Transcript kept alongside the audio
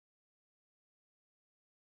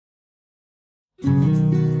Hello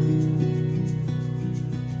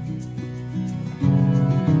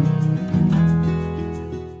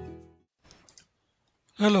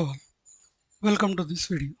all, welcome to this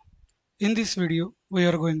video. In this video, we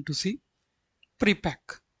are going to see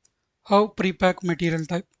Prepack, how Prepack material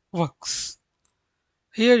type works.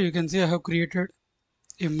 Here you can see I have created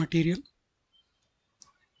a material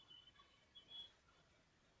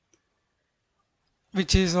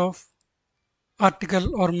which is of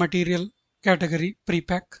article or material category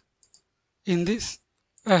Prepack. In this,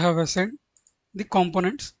 I have assigned the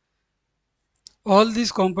components. All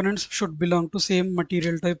these components should belong to same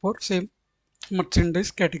material type or same merchandise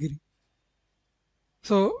category.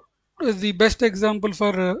 So the best example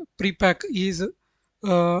for Prepack is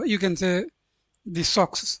you can say the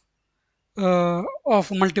socks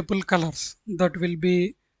of multiple colors that will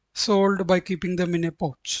be sold by keeping them in a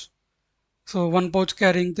pouch. So one pouch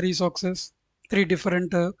carrying three socks, three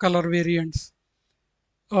different color variants,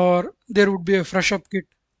 or there would be a fresh up kit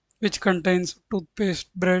which contains toothpaste,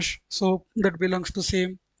 brush, soap that belongs to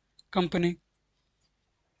same company.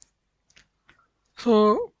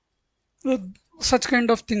 So uh, such kind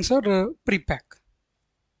of things are pre-pack.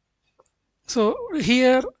 So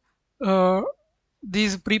here uh,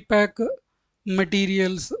 these pre-pack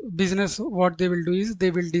materials business, what they will do is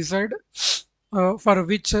they will decide for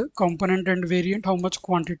which component and variant how much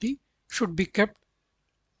quantity should be kept,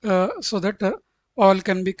 so that all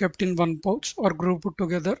can be kept in one pouch or grouped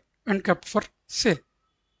together and kept for sale.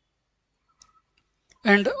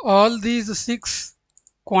 And all these 6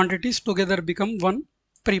 quantities together become one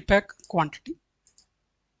pre-pack quantity.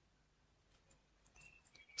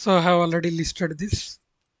 So I have already listed this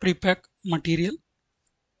pre-pack material,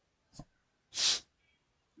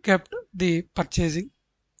 kept the purchasing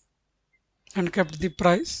and kept the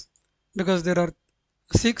price, because there are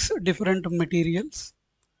 6 different materials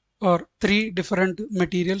or 3 different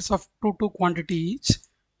materials of 2 quantity each,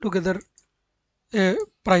 together a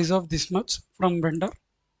price of this much from vendor.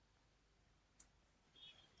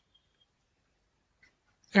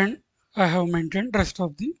 And I have maintained rest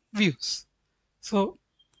of the views. So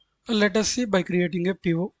let us see by creating a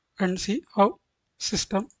pivot and see how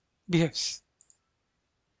system behaves.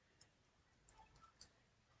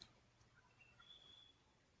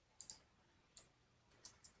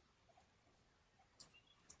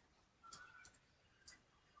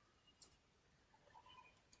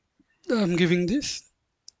 I'm giving this,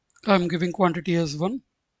 I'm giving quantity as 1,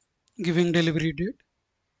 giving delivery date,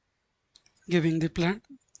 giving the plant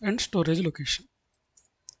and storage location.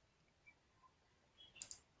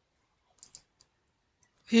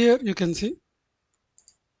 Here you can see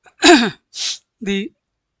the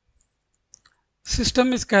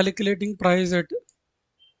system is calculating price at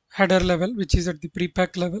header level, which is at the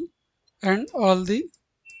pre-pack level, and all the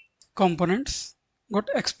components got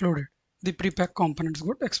exploded. The pre-pack components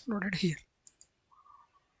got exploded here.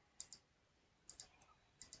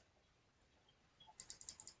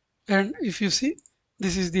 And if you see,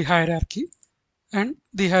 this is the hierarchy, and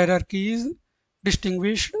the hierarchy is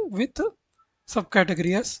distinguished with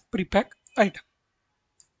subcategory as pre-pack item.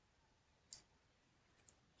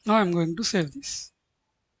 Now I'm going to save this.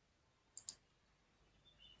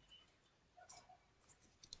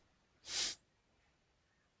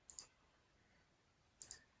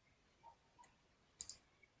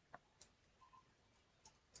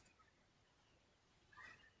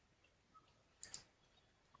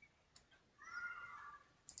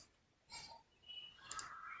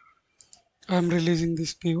 I'm releasing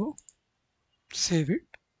this PO, save it.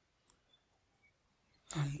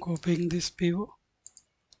 I'm copying this PO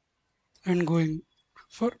and going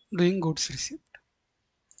for doing goods receipt.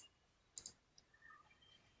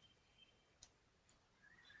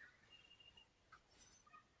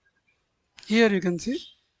 Here you can see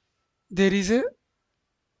there is a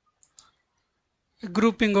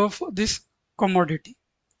grouping of this commodity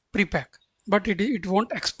pre-pack, but it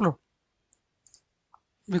won't explode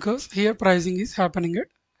because here pricing is happening at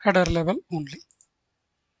header level only.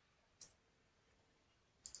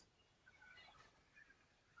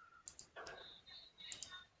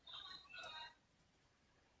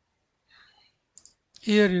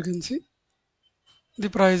 Here you can see the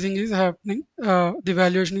pricing is happening, the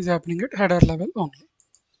valuation is happening at header level only.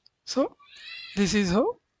 So this is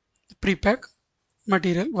how the pre-pack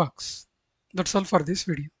material works. That's all for this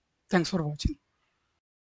video. Thanks for watching.